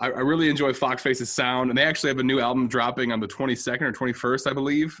 So I really enjoy Foxface's sound, and they actually have a new album dropping on the 22nd or 21st, I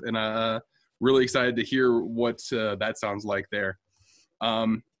believe, and really excited to hear what that sounds like there.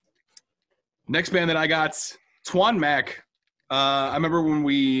 Next band that I got, Twan Mac. I remember when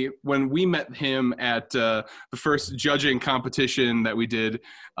we met him at the first judging competition that we did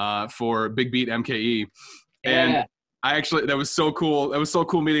for Big Beat MKE, and that was so cool. It was so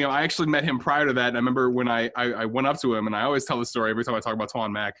cool meeting him. I actually met him prior to that. And I remember when I went up to him, and I always tell the story every time I talk about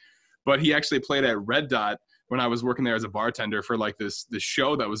Twan Mac, but he actually played at Red Dot when I was working there as a bartender for like this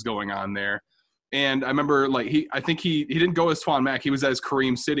show that was going on there. And I remember like I think he didn't go as Twan Mac. He was as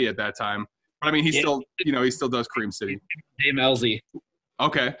Kareem City at that time. But I mean, he still does Kareem City. Dame Elzy.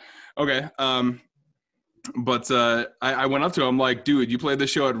 Okay. But I went up to him like, dude, you played the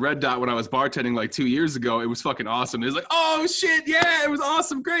show at Red Dot when I was bartending like 2 years ago. It was fucking awesome. He was like, oh shit, yeah, it was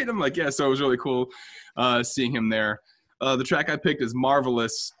awesome, great. I'm like, yeah, so it was really cool seeing him there. The track I picked is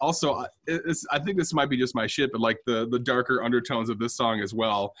Marvelous. Also, I think this might be just my shit, but like the darker undertones of this song as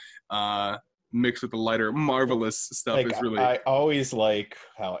well, mixed with the lighter Marvelous stuff like, is really. I always like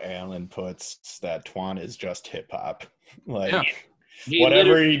how Alan puts that Twan is just hip hop. Like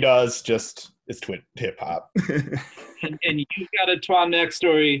whatever he does, just is hip hop. and you got a Twan Mac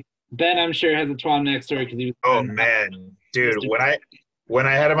story. Ben, I'm sure, has a Twan Mac story because he was. Oh man, dude! When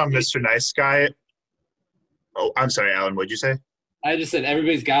I had him on Mr. Nice Guy. Oh, I'm sorry, Alan. What'd you say? I just said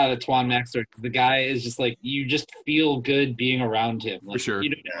everybody's got a Twan Mac story. The guy is just like, you just feel good being around him. Like, for sure. You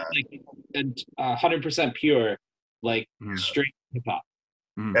know, like 100% pure, like straight hip hop.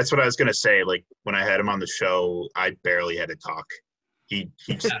 That's what I was gonna say. Like when I had him on the show, I barely had to talk. He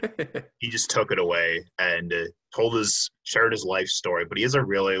just took it away and shared his life story. But he is a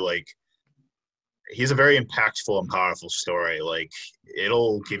really he's a very impactful and powerful story. Like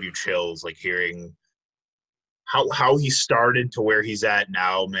it'll give you chills, like hearing how he started to where he's at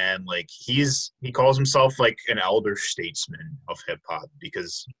now, man. Like he calls himself like an elder statesman of hip hop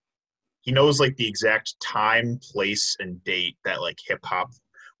because he knows like the exact time, place, and date that like hip hop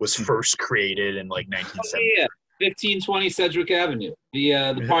was first created in like 1970. Oh, yeah. 1520 Sedgwick Avenue.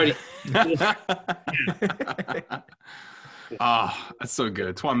 The party. That's so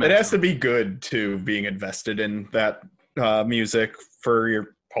good. It has to be good too, being invested in that music for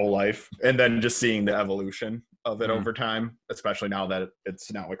your whole life, and then just seeing the evolution of it over time, especially now that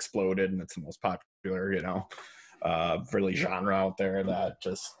it's now exploded and it's the most popular, really genre out there. That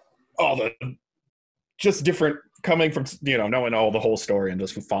just all the different coming from knowing all the whole story and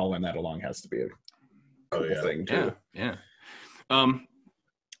just following that along has to be a cool thing too. Yeah.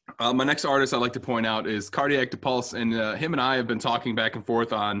 My next artist I'd like to point out is Cardiac to Pulse, and him and I have been talking back and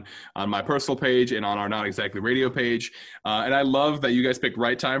forth on my personal page and on our Not Exactly Radio page. And I love that you guys picked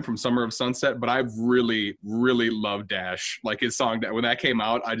Right Time from Summer of Sunset, but I really, really love Dash. Like his song, that when that came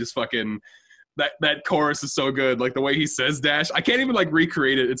out, I just fucking that chorus is so good. Like the way he says Dash, I can't even like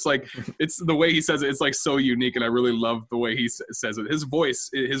recreate it. It's like it's the way he says it. It's like so unique, and I really love the way he says it. His voice,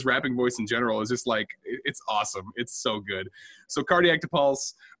 his rapping voice in general, is just like it's awesome. It's so good. So Cardiac to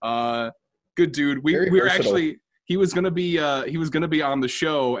Pulse, good dude. We were actually he was gonna be on the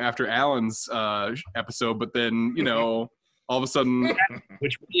show after Alan's episode, but then all of a sudden,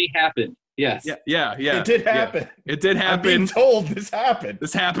 which really happened. Yes. Yeah. It did happen. Yeah. It did happen. I'm being told this happened.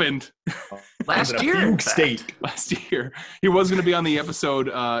 This happened. Last year. Last year. He was going to be on the episode.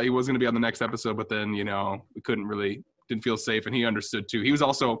 He was going to be on the next episode, but then, we didn't feel safe, and he understood too. He's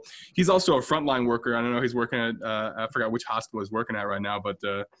also a frontline worker. I don't know. He's working at, I forgot which hospital he's working at right now, but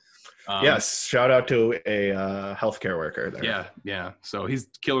yes, shout out to a healthcare worker there. Yeah. So he's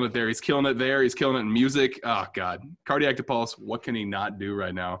killing it there. He's killing it there. He's killing it in music. Oh God, Cardiac to Pulse. What can he not do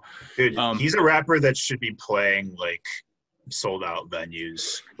right now? Dude, he's a rapper that should be playing like sold out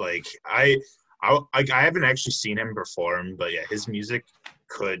venues. Like I haven't actually seen him perform, but yeah, his music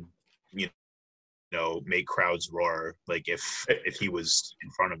could make crowds roar. Like if he was in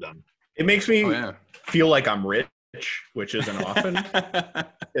front of them. It makes me feel like I'm rich, which isn't often.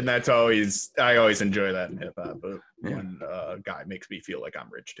 And I always enjoy that in hip hop. But when a guy makes me feel like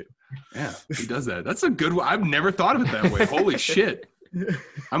I'm rich too. Yeah, he does that. That's a good one. I've never thought of it that way. Holy shit.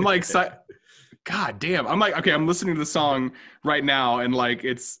 I'm like, God damn. I'm like, okay, I'm listening to the song right now, and like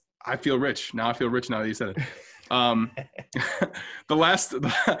I feel rich. Now I feel rich now that you said it. The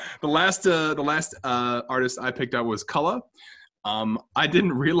last artist I picked out was Cullah. I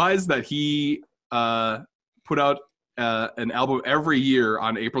didn't realize that he put out an album every year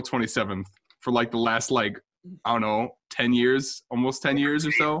on April 27th for like the last 10 years, almost 10 years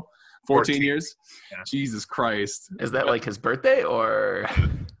or so, 14 years. Yeah. Jesus Christ. Is that like his birthday or?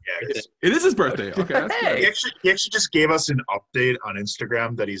 Yeah, it is his birthday. Okay. That's Hey. He actually just gave us an update on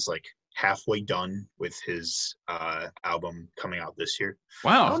Instagram that he's like halfway done with his album coming out this year.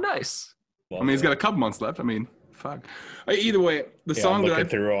 Wow. Oh, nice. I mean, he's got a couple months left. I mean, fuck. Either way, the song I'm looking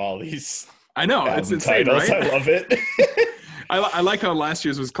through all these. I know it's insane, titles. right? I love it. I like how last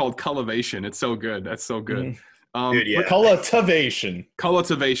year's was called Cultivation. It's so good. That's so good. Dude, yeah. Cultivation.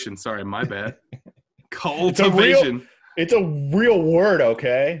 Cultivation. Sorry, my bad. Cultivation. It's a real word,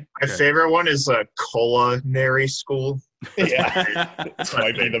 okay? My favorite one is culinary school. Yeah, it's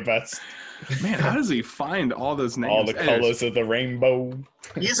might be the best. Man, how does he find all those names? All the colors of the rainbow.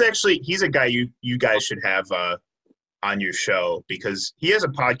 He's a guy you guys should have on your show because he has a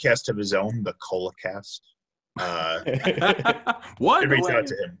podcast of his own, the ColaCast. What? Reach out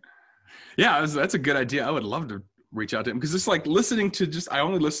to him. Yeah, that's a good idea. I would love to reach out to him because it's like listening to I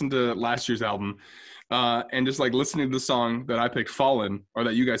only listened to last year's album. And just like listening to the song that I picked, Fallen, or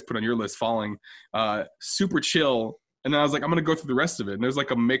that you guys put on your list, Falling, super chill. And then I was like, I'm going to go through the rest of it. And there's like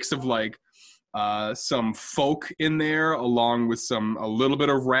a mix of like some folk in there along with a little bit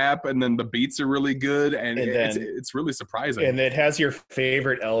of rap. And then the beats are really good. And it's really surprising. And it has your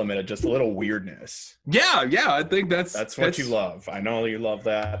favorite element of just a little weirdness. Yeah. I think that's what you love. I know you love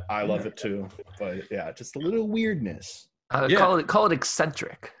that. I love it too. But yeah, just a little weirdness. Call it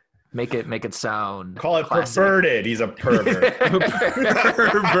eccentric. Make it sound. Call it classic. Perverted. He's a pervert.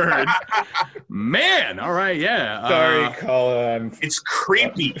 Pervert. Man. All right. Yeah. Sorry, Colin. It's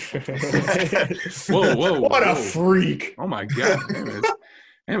creepy. Whoa. What a freak. Oh my God.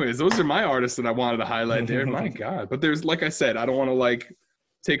 Anyways, those are my artists that I wanted to highlight there. My God. But there's, like I said, I don't want to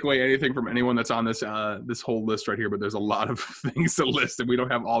take away anything from anyone that's on this this whole list right here, but there's a lot of things to list and we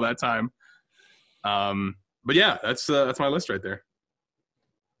don't have all that time. But yeah, that's my list right there.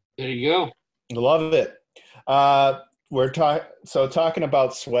 There you go. Love it. We're talking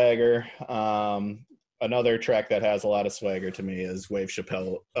about swagger. Another track that has a lot of swagger to me is Wave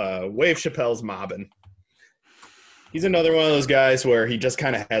Chappelle's Mobbin'. He's another one of those guys where he just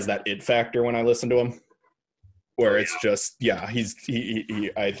kind of has that it factor when I listen to him. Where it's just, he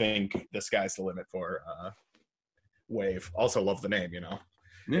I think the sky's the limit for Wave. Also love the name, Yeah.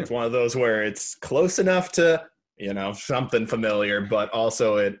 It's one of those where it's close enough to something familiar, but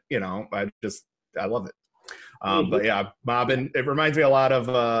also I love it. But yeah, Mobbin', it reminds me a lot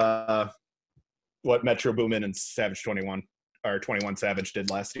of what Metro Boomin and Savage 21 or 21 Savage did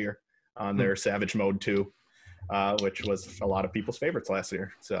last year on their Savage Mode 2, which was a lot of people's favorites last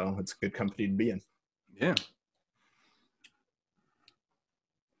year. So it's a good company to be in. Yeah.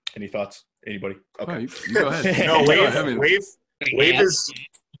 Any thoughts? Anybody? Okay. You go ahead. No, Wave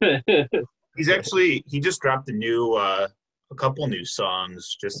He just dropped a couple new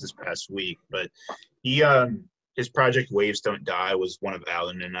songs just this past week, but his project Waves Don't Die was one of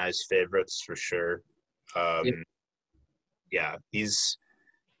Alan and I's favorites for sure. Yeah, he's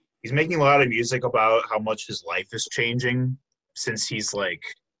making a lot of music about how much his life is changing since he's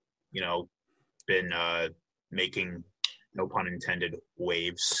been making, no pun intended,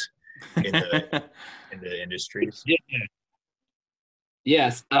 waves in the industry. Yeah.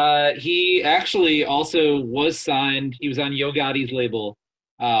 Yes, he actually also was signed. He was on Yo Gotti's label,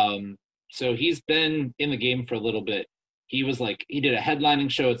 so he's been in the game for a little bit. He did a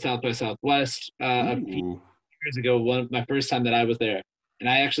headlining show at South by Southwest a few years ago. My first time that I was there, and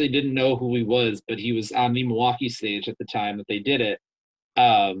I actually didn't know who he was, but he was on the Milwaukee stage at the time that they did it.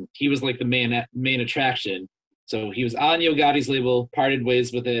 He was like the main attraction. So he was on Yo Gotti's label, parted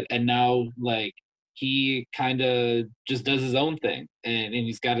ways with it, and now he kind of just does his own thing, and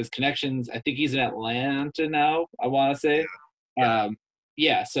he's got his connections. I think he's in Atlanta now, I want to say.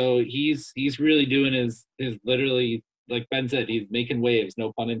 So he's really doing his literally, like Ben said, he's making waves,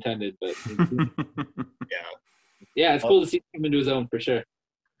 no pun intended, but it's cool to see him come into his own for sure.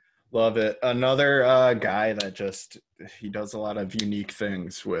 Love it. Another guy that he does a lot of unique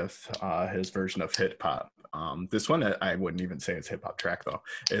things with his version of hip hop. This one, I wouldn't even say it's hip hop track though,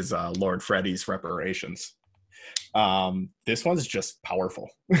 is Lord Freddie's Reparations. This one's just powerful.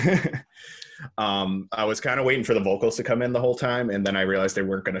 I was kind of waiting for the vocals to come in the whole time, and then I realized they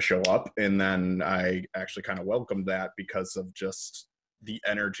weren't going to show up, and then I actually kind of welcomed that because of just the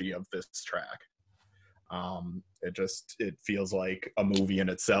energy of this track. It feels like a movie in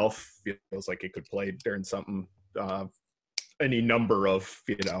itself. It feels like it could play during something, any number of,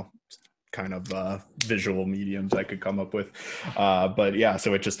 kind of visual mediums I could come up with.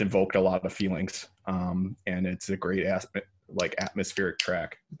 So it just invoked a lot of feelings. And it's a great atmospheric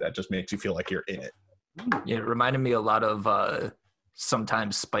track that just makes you feel like you're in it. Yeah, it reminded me a lot of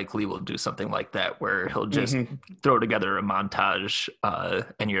sometimes Spike Lee will do something like that where he'll just throw together a montage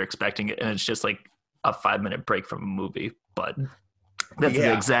and you're expecting it, and it's just like a 5-minute break from a movie. But that's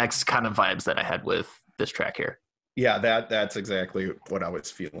the exact kind of vibes that I had with this track here. Yeah, that's exactly what I was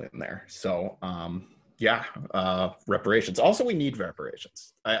feeling there. So, reparations. Also, we need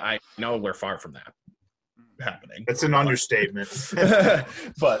reparations. I know we're far from that happening. That's an understatement.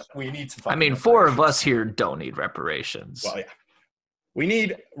 But we need some. I mean, 4 of us here don't need reparations. Well, yeah. We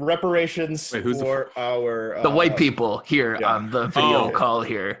need reparations for our... the white people here on the video call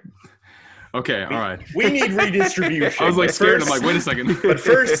here. Okay, all right. We need redistribution. I was scared. I'm like, wait a second. But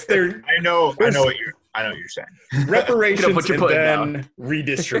first, I know what you're saying. Reparations and then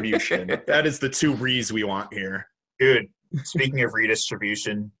redistribution. That is the 2 R's we want here. Dude, speaking of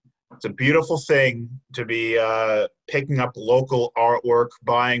redistribution, it's a beautiful thing to be picking up local artwork,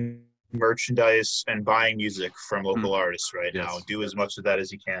 buying merchandise, and buying music from local artists right now. Do as much of that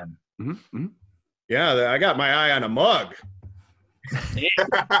as you can. Mm-hmm. Yeah, I got my eye on a mug. All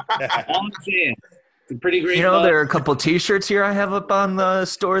I'm saying. It's a pretty great. There are a couple T-shirts here I have up on the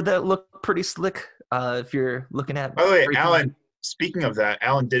store that look pretty slick. If you're looking at. By the way, Alan. Speaking of that,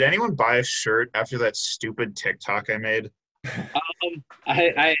 Alan, did anyone buy a shirt after that stupid TikTok I made?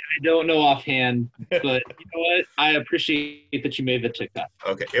 I don't know offhand, but you know what? I appreciate that you made the TikTok.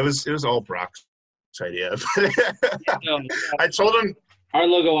 Okay, it was all Brock's idea. I told him. Our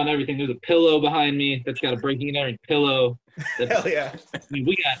logo on everything. There's a pillow behind me that's got a Breaking and Entering pillow. Hell yeah! I mean,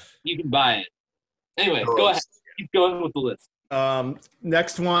 you can buy it. Anyway, go ahead. Keep going with the list.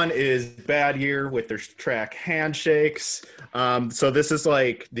 Next one is Bad Year with their track Handshakes. So this is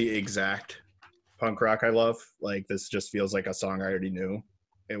like the exact punk rock I love. Like, this just feels like a song I already knew,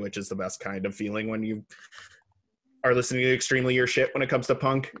 which is the best kind of feeling when you are listening to extremely your shit when it comes to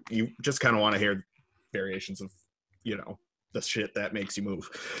punk. You just kind of want to hear variations of, the shit that makes you move.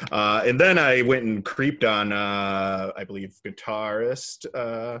 And then I went and creeped on, I believe, guitarist,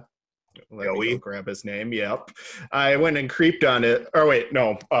 let me go grab his name. Yep. I went and creeped on it. Or wait,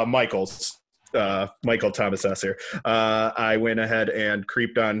 no, Michael Thomas Esser. I went ahead and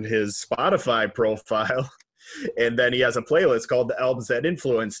creeped on his Spotify profile. And then he has a playlist called The Albums That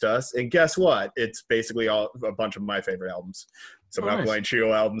Influenced Us. And guess what? It's basically a bunch of my favorite albums. Some Alkaline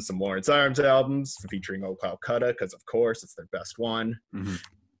Trio albums, some Lawrence Arms albums featuring Old Calcutta, because of course it's their best one. Mm-hmm.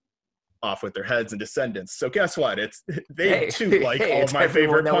 Off with Their Heads and Descendants. So guess what? They too like all of my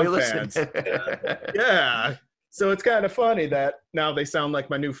favorite punk bands. Yeah. So it's kind of funny that now they sound like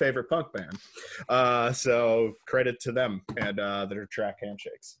my new favorite punk band. So credit to them and their track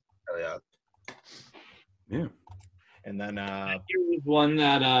Handshakes. Oh yeah. Yeah. And then here was one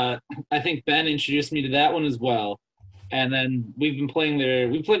that I think Ben introduced me to that one as well. And then we played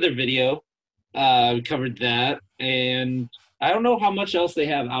their video. We covered that, and I don't know how much else they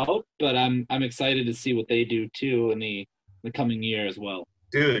have out, but I'm excited to see what they do too in the coming year as well.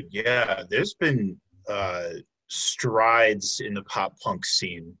 Dude, yeah, there's been strides in the pop punk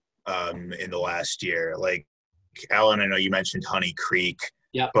scene in the last year. Like, Alan, I know you mentioned Honey Creek.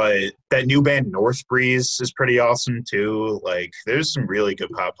 Yeah. But that new band North Breeze is pretty awesome too. Like, there's some really good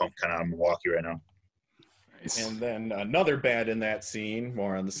pop punk kind of on Milwaukee right now. Nice. And then another band in that scene,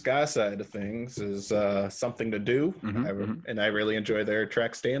 more on the ska side of things, is Something to Do. And I really enjoy their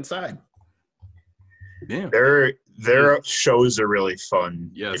track Stay Inside. Yeah. Their shows are really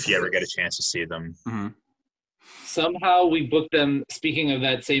fun. Yes. If you ever get a chance to see them. Mm-hmm. Somehow we booked them, speaking of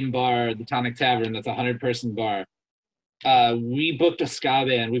that same bar, the Tonic Tavern, that's a 100-person bar. We booked a ska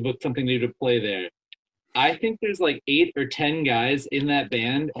band. We booked Something New to play there. I think there's like 8 or 10 guys in that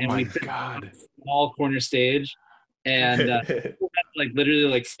band, and we fit on a small corner stage, and people had to, like, literally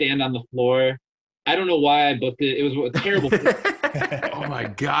like stand on the floor. I don't know why I booked it. It was a terrible. Oh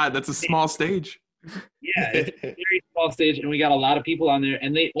my God, that's a small stage. Yeah, it's a very small stage, and we got a lot of people on there,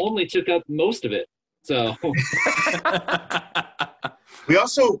 and they only took up most of it. So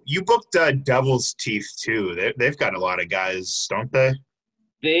you booked Devil's Teeth too. They've got a lot of guys, don't they?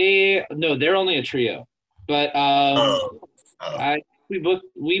 They're only a trio, but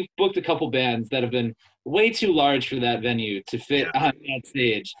we've booked a couple bands that have been way too large for that venue to fit on that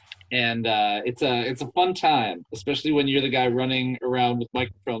stage, and it's a fun time, especially when you're the guy running around with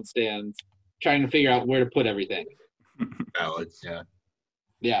microphone stands trying to figure out where to put everything.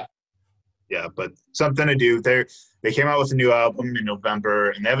 Yeah, but Something to Do. They came out with a new album in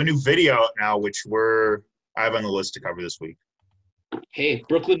November, and they have a new video out now, which I have on the list to cover this week. Hey,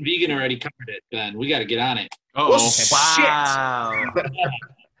 Brooklyn Vegan already covered it, Ben. We got to get on it. Oh, Wow.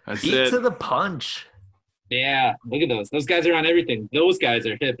 That's Beat it. to the punch. Yeah, look at those. Those guys are on everything. Those guys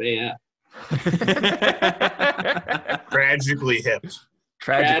are hip AF. Tragically hip.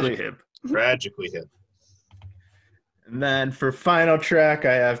 Tragically hip. Tragically hip. And then for final track,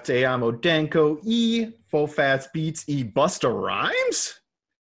 I have Te Amo Danko E, Full Fats Beats E, Busta Rhymes.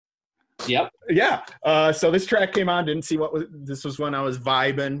 Yep. Yeah. So this track came on, didn't see this was when I was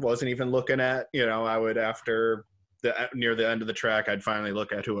vibing, wasn't even looking at, I would near the end of the track, I'd finally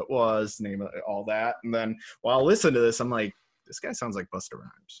look at who it was, name it, all that. And then while I listen to this, I'm like, this guy sounds like Busta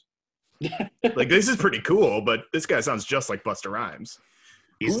Rhymes. Like, this is pretty cool, but this guy sounds just like Busta Rhymes.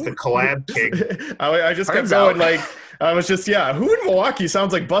 He's the collab king. I just kept going, like, I was just, who in Milwaukee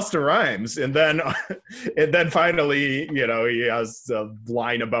sounds like Busta Rhymes? And then finally, he has a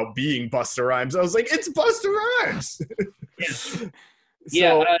line about being Busta Rhymes. I was like, it's Busta Rhymes.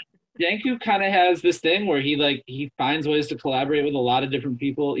 Danku kind of has this thing where he finds ways to collaborate with a lot of different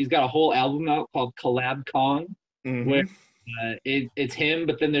people. He's got a whole album out called Collab Kong, where it's him,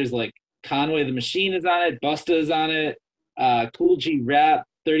 but then there's like Conway the Machine is on it, Busta is on it, Cool G Rap,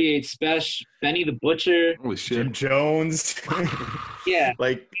 38 Special, Benny the Butcher, holy shit, Jim Jones. Yeah,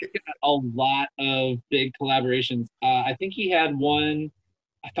 like a lot of big collaborations. I think he had one.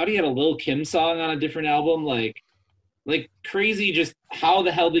 I thought he had a Lil Kim song on a different album, like crazy. Just how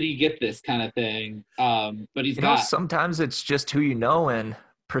the hell did he get this kind of thing? But he's got. Sometimes it's just who you know and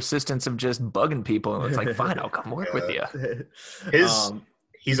persistence of just bugging people, and it's like, fine, I'll come work with you.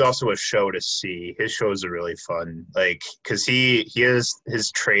 He's also a show to see. His shows are really fun, like, because he has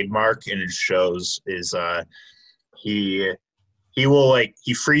his trademark in his shows is he will, like,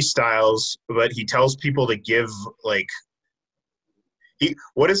 he freestyles, but he tells people to give, like,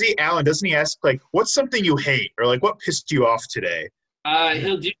 what is he, Alan? Doesn't he ask, like, what's something you hate, or like, what pissed you off today?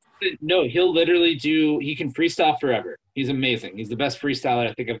 He'll literally do. He can freestyle forever. He's amazing. He's the best freestyler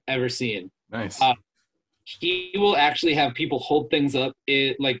I think I've ever seen. Nice. He will actually have people hold things up,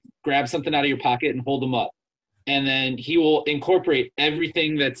 like grab something out of your pocket and hold them up. And then he will incorporate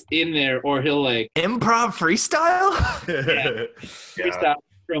everything that's in there, or he'll like improv freestyle? Freestyle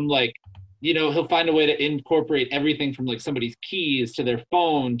from like, he'll find a way to incorporate everything from like somebody's keys to their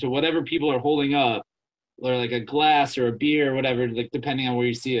phone to whatever people are holding up, or like a glass or a beer or whatever, like depending on where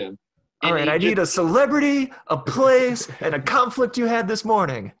you see him. All right, I need a celebrity, a place, and a conflict you had this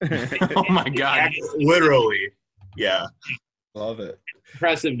morning. Oh my God. Literally. Yeah. Love it.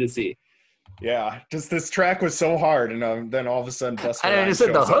 Impressive to see. Yeah, just this track was so hard, and then all of a sudden Busta Rhymes I just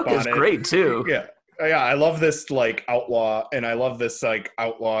said the hook is great too. Yeah. I love this like outlaw, and I love this like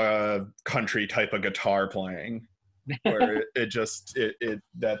outlaw country type of guitar playing. Where that's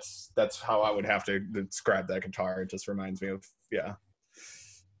how I would have to describe that guitar. It just reminds me of Yeah.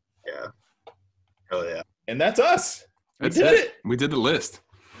 Oh yeah. And that's us. We did the list.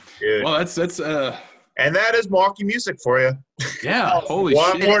 Dude. Well, that's And that is Milwaukee music for you. Yeah, holy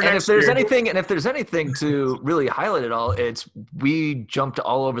shit! And if there's anything to really highlight it all, it's we jumped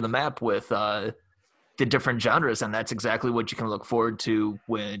all over the map with the different genres, and that's exactly what you can look forward to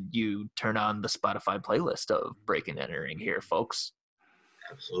when you turn on the Spotify playlist of Breaking and Entering here, folks.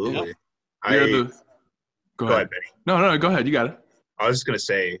 Absolutely. Yep. Go ahead, Benny. No, go ahead. You got it. I was just gonna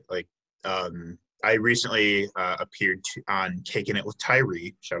say, like, I recently appeared on Kicking It with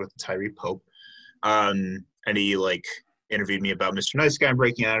Tyree. Shout out to Tyree Pope. And he like interviewed me about Mr. Nice Guy and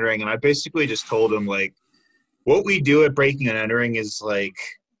Breaking and Entering, and I basically just told him like, what we do at Breaking and Entering is like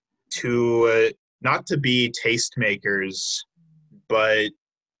to not to be tastemakers, but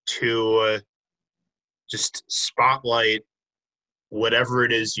to just spotlight whatever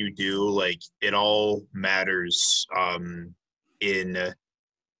it is you do. Like, it all matters in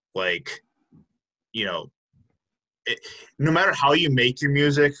like, you know, no matter how you make your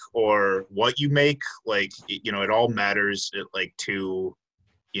music or what you make, like, you know, it all matters, like, to,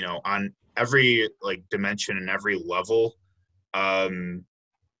 you know, on every like dimension and every level.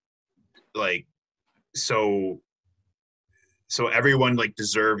 Like, so everyone like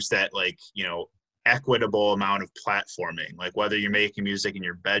deserves that, like, you know, equitable amount of platforming. Like, whether you're making music in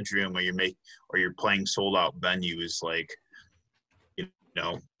your bedroom or you're playing sold out venues, like, you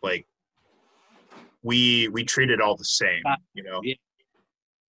know, like, we treat it all the same, you know.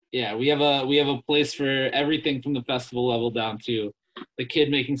 Yeah, we have a place for everything from the festival level down to the kid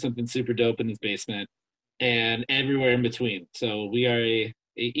making something super dope in his basement and everywhere in between. So we are a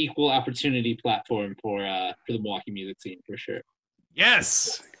equal opportunity platform for the Milwaukee music scene, for sure.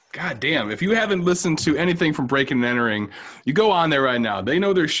 Yes. God damn. If you haven't listened to anything from Breaking and Entering, you go on there right now. They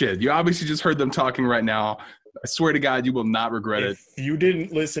know their shit. You obviously just heard them talking right now. I swear to God, you will not regret it. If you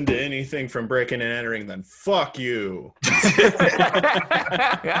didn't listen to anything from Breaking and Entering, then fuck you. That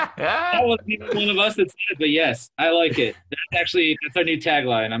wasn't even one of us that said it, but yes, I like it. That's our new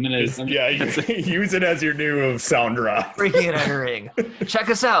tagline. I'm gonna use it as your new sound drop. Breaking and Entering. Check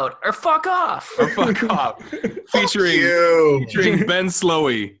us out, or fuck off. Or fuck off. Featuring Ben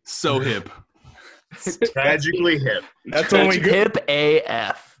Slowey. So hip. Tragically hip. That's when we go hip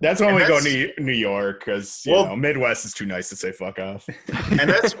AF. That's when we go to New York, because you know, Midwest is too nice to say fuck off. And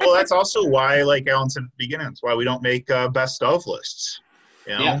that's also why, like Alan said at the beginning, it's why we don't make best of lists.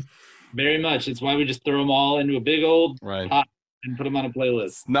 You know? Yeah, very much. It's why we just throw them all into a big old pot and put them on a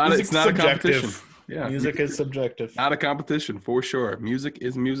playlist. It's not a competition. Yeah, music is subjective. Not a competition, for sure. Music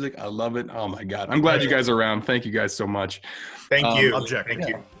is music. I love it. Oh my God, I'm glad you guys are around. Thank you guys so much. Thank you. Thank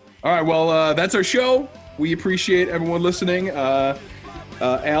you. All right, well, that's our show. We appreciate everyone listening.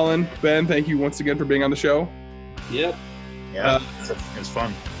 Alan, Ben, thank you once again for being on the show. Yep. Yeah, it was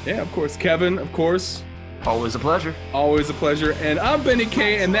fun. Yeah, of course. Kevin, of course. Always a pleasure. Always a pleasure. And I'm Benny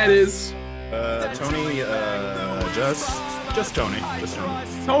K, and that is... Tony, just Tony. Just Tony.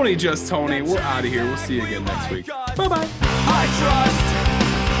 Tony, just Tony. We're out of here. We'll see you again next week. Bye-bye. I trust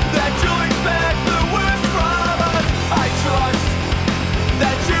that you expect the worst from us. I trust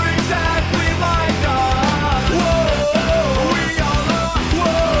that you